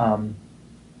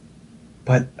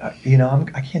 But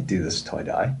I can't do this until I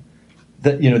die.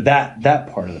 That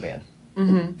part of the band.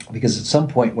 Mm-hmm. Because at some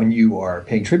point when you are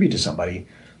paying tribute to somebody,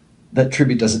 that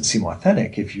tribute doesn't seem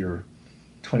authentic if you're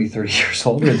 20, 30 years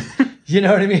older. You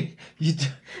know what I mean? If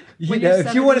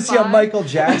you want to see a Michael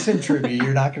Jackson tribute,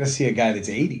 you're not going to see a guy that's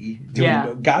 80.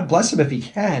 God bless him if he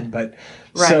can. But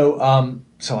right.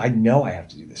 So I know I have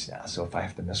to do this now. So if I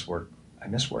have to miss work, I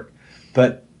miss work.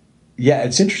 But yeah,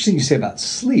 it's interesting you say about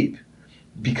sleep,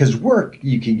 because work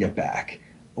you can get back,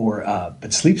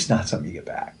 but sleep's not something you get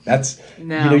back. That's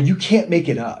you can't make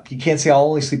it up. You can't say I'll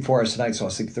only sleep 4 hours tonight, so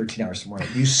I'll sleep 13 hours tomorrow.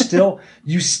 You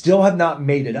still have not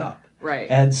made it up. Right.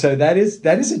 And so that is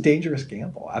a dangerous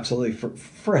gamble, absolutely,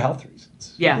 for health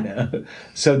reasons. Yeah.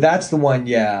 So that's the one.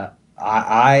 Yeah,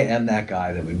 I am that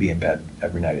guy that would be in bed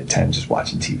every night at 10 just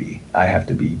watching TV. I have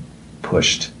to be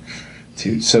pushed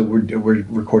to. So we're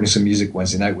recording some music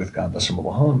Wednesday night with God Bless Our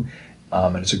Mobile Home.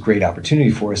 And it's a great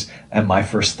opportunity for us. And my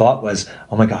first thought was,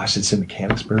 oh my gosh, it's in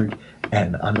Mechanicsburg,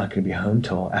 and I'm not going to be home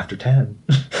till after 10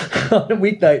 on a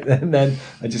weeknight. And then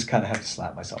I just kind of have to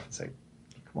slap myself and say,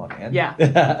 come on, man. Yeah.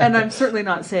 And I'm certainly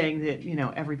not saying that,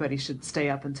 everybody should stay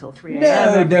up until 3 a.m.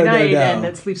 every night and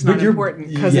that sleep's not important,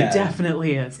 because it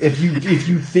definitely is. If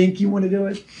you think you want to do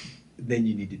it, then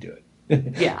you need to do it.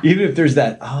 Yeah. Even if there's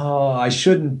that, I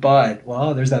shouldn't, but,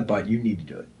 there's that but, you need to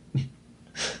do it.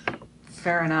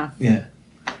 Fair enough. Yeah.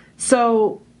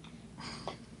 So,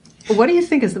 what do you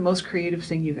think is the most creative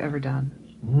thing you've ever done?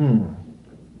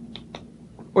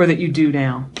 Or that you do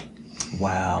now?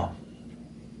 Wow.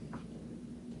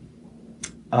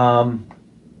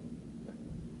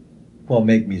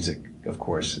 Make music, of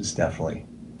course, is definitely,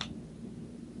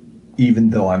 even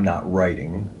though I'm not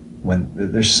writing, when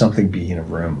there's something being in a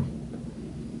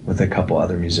room with a couple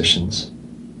other musicians,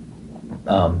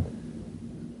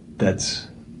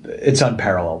 it's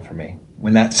unparalleled for me.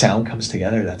 When that sound comes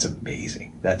together, that's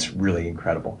amazing. That's really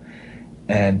incredible.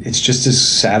 And it's just as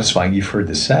satisfying. You've heard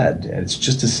this said, and it's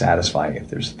just as satisfying if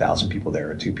there's 1,000 people there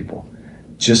or 2 people.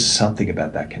 Just something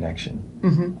about that connection.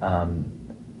 Mm-hmm.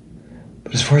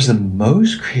 But as far as the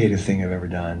most creative thing I've ever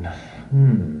done,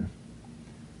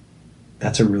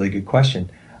 that's a really good question.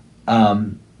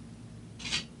 I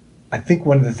think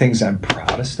one of the things I'm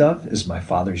proudest of is my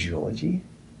father's eulogy.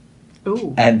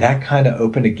 Ooh. And that kind of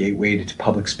opened a gateway to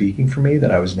public speaking for me that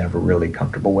I was never really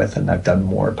comfortable with, and I've done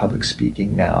more public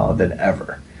speaking now than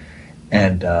ever.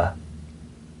 And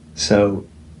so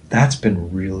that's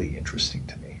been really interesting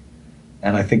to me.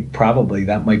 And I think probably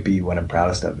that might be what I'm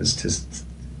proudest of, is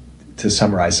to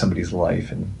summarize somebody's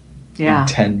life in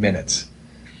 10 minutes.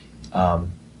 That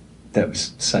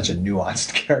was such a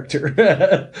nuanced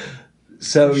character.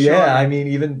 So, sure. Yeah, I mean,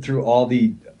 even through all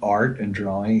the art and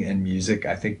drawing and music,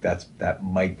 I think that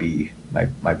might be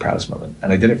my proudest moment.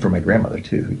 And I did it for my grandmother,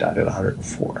 too, who died at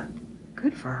 104.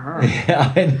 Good for her.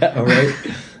 Yeah, I know, right?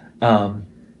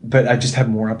 But I just have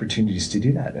more opportunities to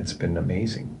do that. It's been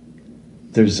amazing.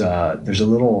 There's an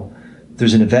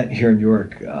event here in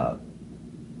York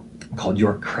called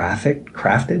York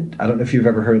Crafted. I don't know if you've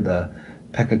ever heard the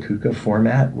Pekakuka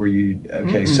format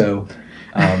where so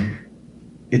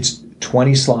it's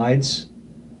 20 slides,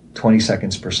 20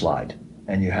 seconds per slide,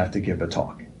 and you have to give a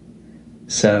talk.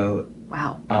 So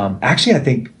wow. Actually, I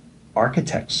think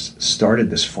architects started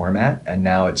this format, and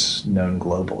now it's known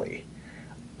globally.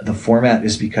 The format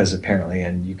is because apparently,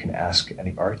 and you can ask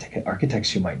any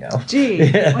architects you might know. Gee,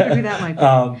 I wonder who that might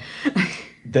be.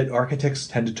 That architects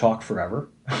tend to talk forever.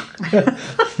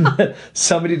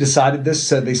 Somebody decided this,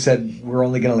 so they said, we're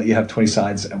only going to let you have 20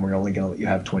 slides, and we're only going to let you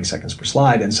have 20 seconds per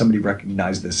slide. And somebody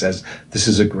recognized this as, this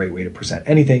is a great way to present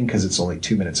anything because it's only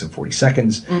 2 minutes and 40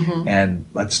 seconds, and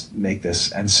let's make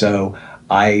this. And so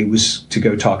I was to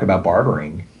go talk about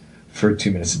barbering for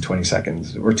 2 minutes and 20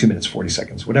 seconds, or 2 minutes, 40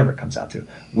 seconds, whatever it comes out to,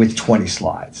 with 20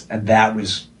 slides. And that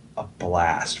was a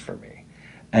blast for me.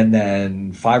 And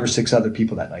then 5 or 6 other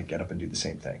people that night get up and do the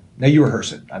same thing. Now you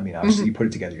rehearse it. I mean, obviously you put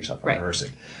it together yourself and rehearse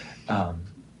it.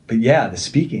 But yeah, the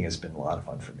speaking has been a lot of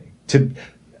fun for me.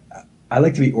 I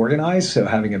like to be organized, so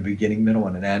having a beginning, middle,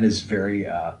 and an end is very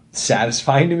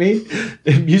satisfying to me.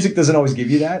 Music doesn't always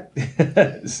give you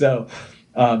that. So,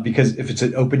 because if it's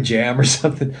an open jam or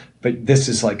something, but this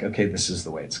is like, okay, this is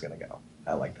the way it's going to go.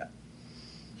 I like that.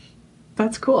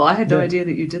 That's cool. I had no idea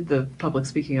that you did the public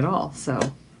speaking at all, so...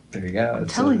 There you go. I'm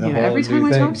telling you, every time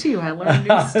I talk to you, I learn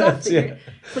new stuff.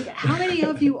 It's like, how many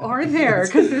of you are there?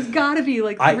 Because there's got to be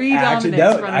like 3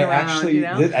 Dominics running around. You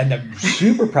know? And I'm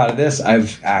super proud of this.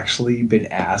 I've actually been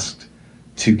asked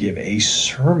to give a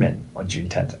sermon on June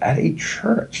 10th at a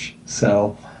church.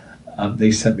 So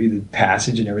they sent me the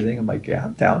passage and everything. I'm like, yeah,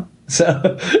 I'm down.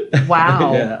 So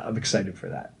wow. Yeah, I'm excited for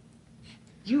that.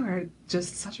 You are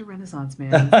just such a Renaissance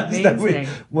man. Amazing.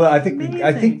 Well, I think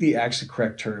the actually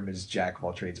correct term is jack of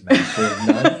all trades, master of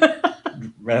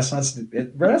none.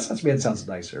 Renaissance man sounds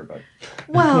nicer, but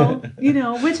well,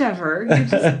 whichever.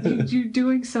 You're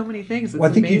doing so many things. It's I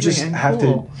think amazing you just and have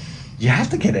cool. you have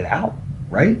to get it out,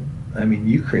 right? I mean,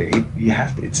 you create,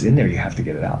 it's in there. You have to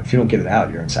get it out. If you don't get it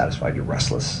out, you're unsatisfied. You're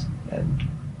restless, and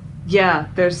yeah,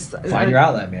 find your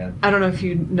outlet, man. I don't know if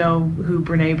you know who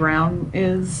Brene Brown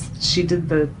is. She did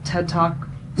the TED Talk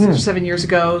 6 or 7 years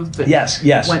ago. That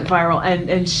yes. Went viral,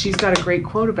 and she's got a great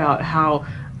quote about how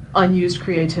unused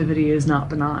creativity is not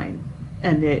benign.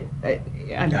 And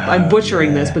I'm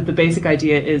butchering this, but the basic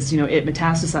idea is, it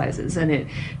metastasizes and it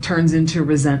turns into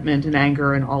resentment and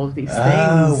anger and all of these things.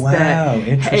 Oh, wow.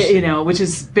 Interesting. Which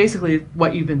is basically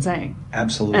what you've been saying.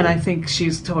 Absolutely. And I think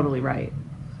she's totally right.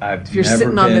 If you're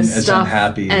sitting on this stuff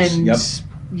and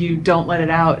you don't let it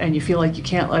out and you feel like you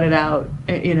can't let it out,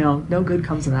 no good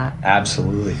comes of that.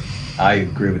 Absolutely. I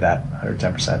agree with that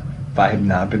 110%. If I had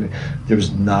not been, there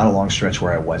was not a long stretch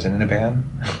where I wasn't in a band.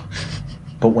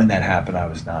 But when that happened, I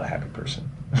was not a happy person.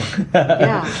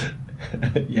 Yeah.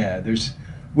 Yeah,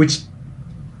 which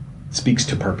speaks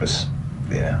to purpose.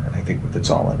 Yeah, and I think it's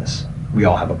all in us. We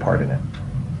all have a part in it.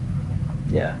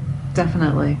 Yeah.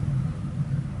 Definitely.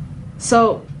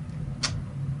 So,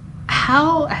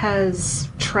 how has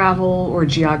travel or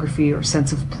geography or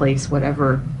sense of place,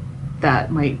 whatever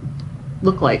that might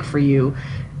look like for you,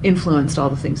 influenced all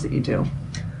the things that you do?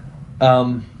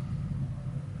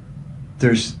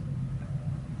 There's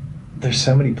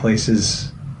so many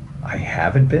places I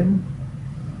haven't been,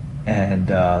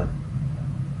 and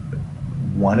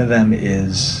one of them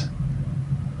is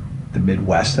the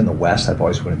Midwest and the West. I've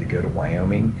always wanted to go to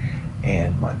Wyoming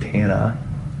and Montana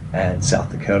and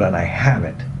South Dakota, and I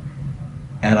haven't.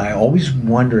 And I always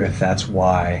wonder if that's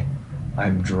why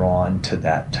I'm drawn to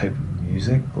that type of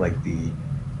music, like the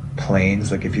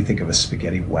plains, like if you think of a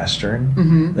spaghetti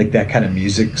western, like that kind of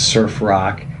music, surf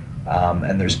rock,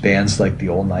 and there's bands like the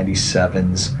Old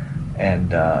 97s and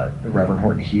the Reverend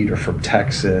Horton Heat are from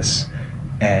Texas,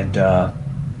 and the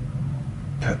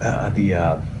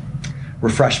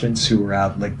Refreshments, who are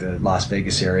out like the Las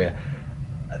Vegas area,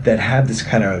 that have this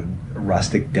kind of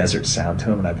rustic desert sound to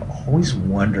them. And I've always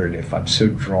wondered if I'm so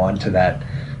drawn to that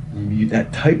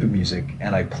type of music,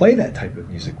 and I play that type of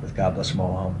music with God Bless Them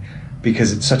All Home,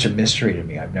 because it's such a mystery to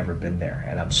me. I've never been there,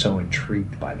 and I'm so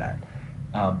intrigued by that.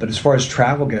 But as far as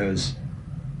travel goes,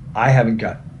 I haven't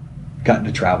gotten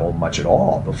to travel much at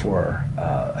all before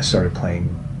I started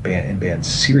playing in bands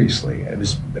seriously. It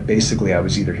was basically, I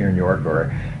was either here in New York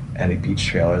or at a beach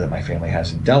trailer that my family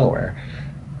has in Delaware.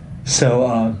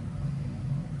 So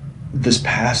the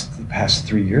past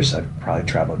 3 years, I've probably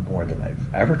traveled more than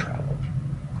I've ever traveled,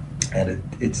 and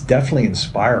it's definitely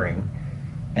inspiring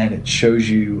And it shows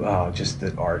you just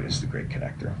that art is the great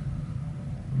connector.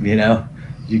 You know,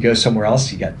 you go somewhere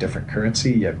else, you got different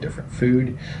currency, you have different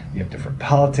food, you have different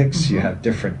politics, you have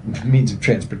different means of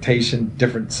transportation,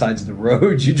 different sides of the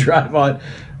road you drive on.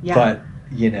 Yeah. But,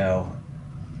 you know,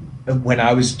 when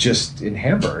I was just in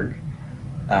Hamburg,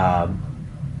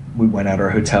 we went out of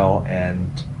our hotel and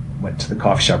went to the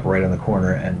coffee shop right on the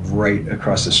corner, and right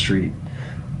across the street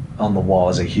on the wall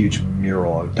is a huge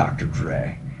mural of Dr.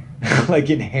 Dre, like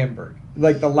in Hamburg.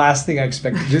 Like the last thing I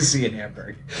expected to see in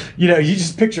Hamburg. You know, you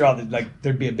just picture all the, like,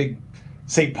 there'd be a big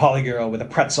St. Pauli girl with a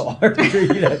pretzel.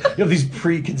 You know, these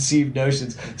preconceived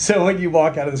notions. So when you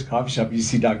walk out of this coffee shop, you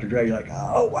see Dr. Dre, you're like,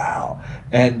 oh, wow.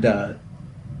 And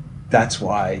that's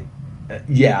why,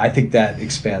 I think that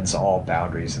expands all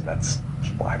boundaries, and that's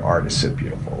why art is so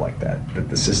beautiful like that. That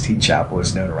the Sistine Chapel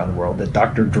is known around the world, that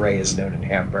Dr. Dre is known in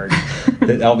Hamburg,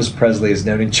 that Elvis Presley is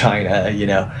known in China, you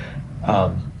know.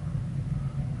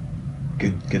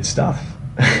 Good stuff.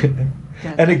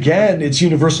 And again, it's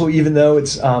universal, even though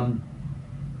it's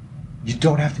you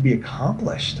don't have to be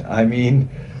accomplished. I mean,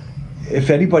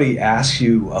 if anybody asks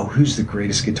you, oh, who's the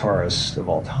greatest guitarist of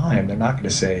all time, they're not going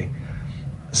to say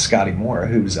Scotty Moore,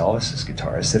 who's Elvis's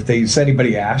guitarist. If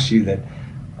anybody asks you that,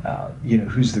 you know,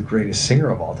 who's the greatest singer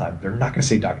of all time, they're not going to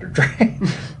say Dr. Dre.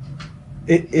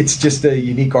 It's just a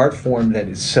unique art form that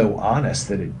is so honest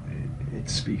that it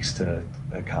speaks to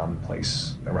a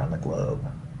commonplace around the globe.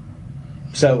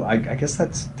 So I guess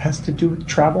that has to do with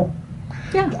travel.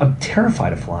 Yeah. I'm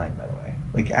terrified of flying, by the way.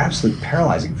 Like, absolute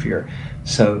paralyzing fear.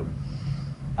 So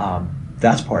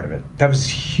that's part of it. That was a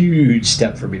huge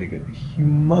step for me to go.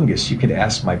 Humongous. You could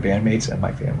ask my bandmates and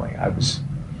my family. I was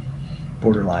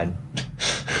borderline.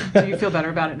 Do you feel better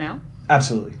about it now?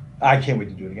 Absolutely. I can't wait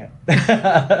to do it again.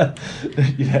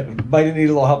 You know, might need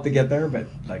a little help to get there, but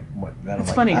like, what?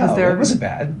 It's funny because there wasn't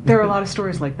bad. There are a lot of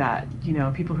stories like that. You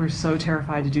know, people who are so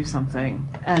terrified to do something,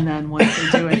 and then once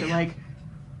they do it, they're like,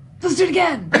 "Let's do it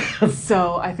again."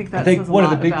 So I think that says a one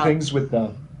lot of the big about things with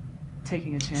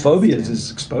taking a chance. phobias is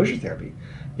exposure therapy.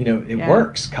 You know, it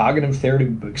works. Cognitive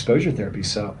therapy, exposure therapy.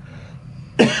 So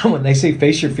when they say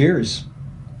face your fears,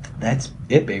 that's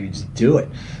it, baby. Just do it.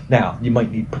 Now, you might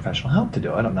need professional help to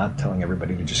do it. I'm not telling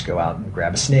everybody to just go out and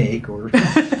grab a snake or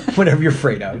whatever you're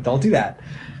afraid of. Don't do that.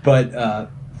 But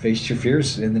face your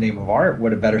fears in the name of art.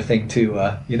 What a better thing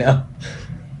to, you know,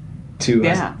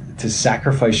 to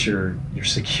sacrifice your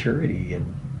security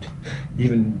and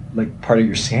even like part of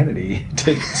your sanity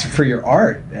for your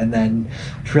art, and then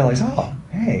to realize, oh,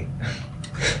 hey,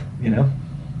 you know.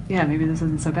 Yeah, maybe this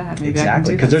isn't so bad. Maybe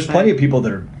exactly, because there's plenty of people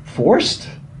that are forced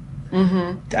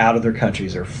out of their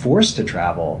countries or forced to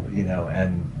travel, you know,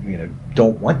 and, you know,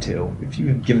 don't want to. If you've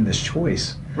been given this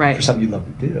choice for something you love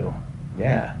to do,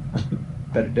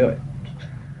 better do it.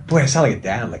 Boy, I sound like a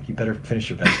dad. Like, you better finish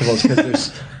your vegetables because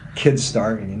there's kids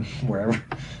starving and wherever.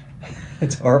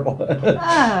 It's horrible. No.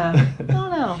 I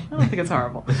don't think it's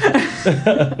horrible.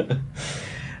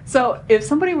 So if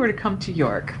somebody were to come to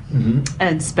York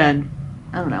and spend,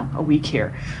 I don't know, a week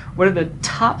here, what are the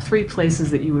top 3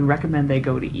 places that you would recommend they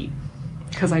go to eat?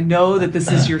 Because I know that this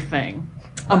is your thing,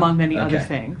 among many other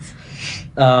things.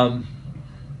 I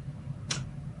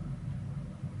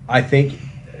think,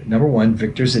 number 1,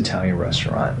 Victor's Italian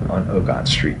Restaurant on Ogon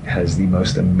Street has the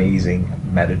most amazing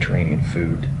Mediterranean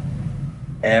food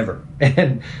ever.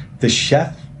 And the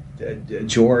chef,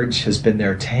 George, has been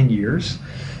there 10 years,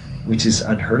 which is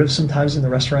unheard of sometimes in the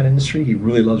restaurant industry. He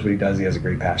really loves what he does. He has a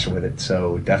great passion with it.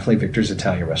 So definitely Victor's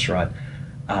Italian Restaurant.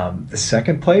 The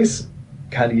second place,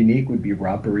 kind of unique, would be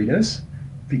Rob Burritos,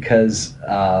 because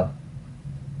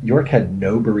York had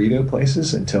no burrito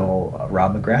places until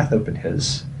Rob McGrath opened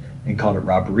his and called it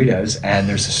Rob Burritos. And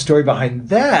there's a story behind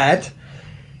that.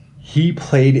 He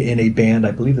played in a band,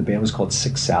 I believe the band was called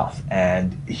Six South,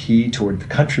 and he toured the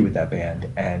country with that band,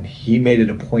 and he made it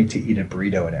a point to eat a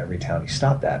burrito in every town he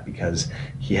stopped at because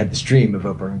he had this dream of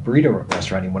opening a burrito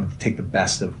restaurant. He wanted to take the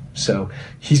best of, so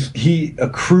he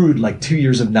accrued like 2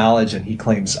 years of knowledge, and he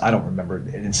claims, I don't remember,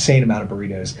 an insane amount of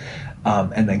burritos,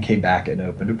 and then came back and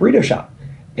opened a burrito shop.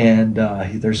 And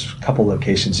there's a couple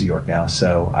locations in York now,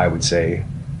 so I would say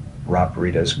Rob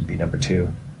Burritos would be number 2.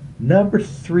 Number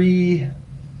 3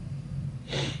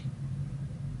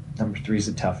 is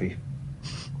a toughie.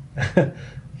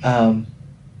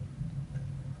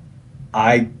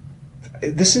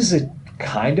 This is a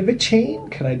kind of a chain.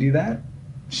 Can I do that?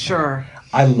 Sure.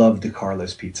 I love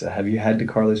DeCarlo's Pizza. Have you had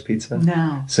DeCarlo's Pizza?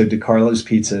 No. So DeCarlo's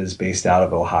Pizza is based out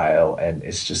of Ohio, and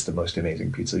it's just the most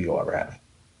amazing pizza you'll ever have.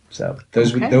 So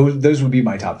those would be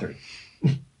my top 3.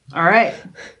 All right.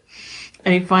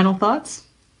 Any final thoughts?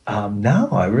 No,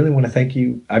 I really want to thank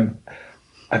you.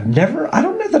 I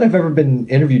don't know that I've ever been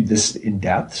interviewed this in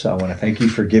depth, so I want to thank you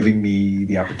for giving me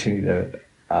the opportunity to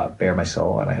bare my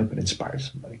soul, and I hope it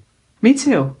inspires somebody. Me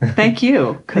too. Thank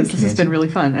you, because Thank you, this has been Nancy. really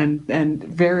fun and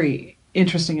very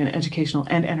interesting and educational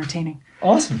and entertaining.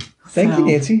 Awesome. Thank you,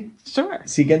 Nancy. Sure.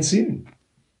 See you again soon.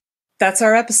 That's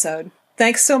our episode.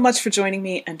 Thanks so much for joining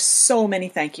me, and so many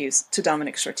thank yous to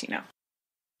Domenic Sciortino.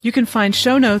 You can find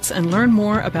show notes and learn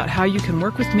more about how you can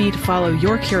work with me to follow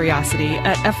your curiosity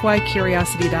at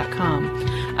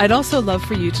fycuriosity.com. I'd also love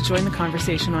for you to join the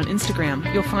conversation on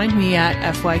Instagram. You'll find me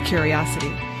at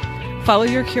fycuriosity. Follow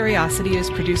Your Curiosity is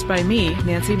produced by me,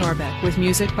 Nancy Norbeck, with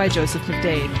music by Joseph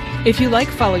McDade. If you like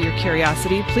Follow Your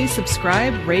Curiosity, please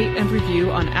subscribe, rate, and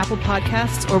review on Apple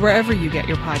Podcasts or wherever you get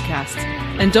your podcasts.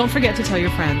 And don't forget to tell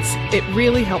your friends. It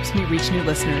really helps me reach new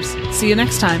listeners. See you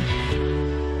next time.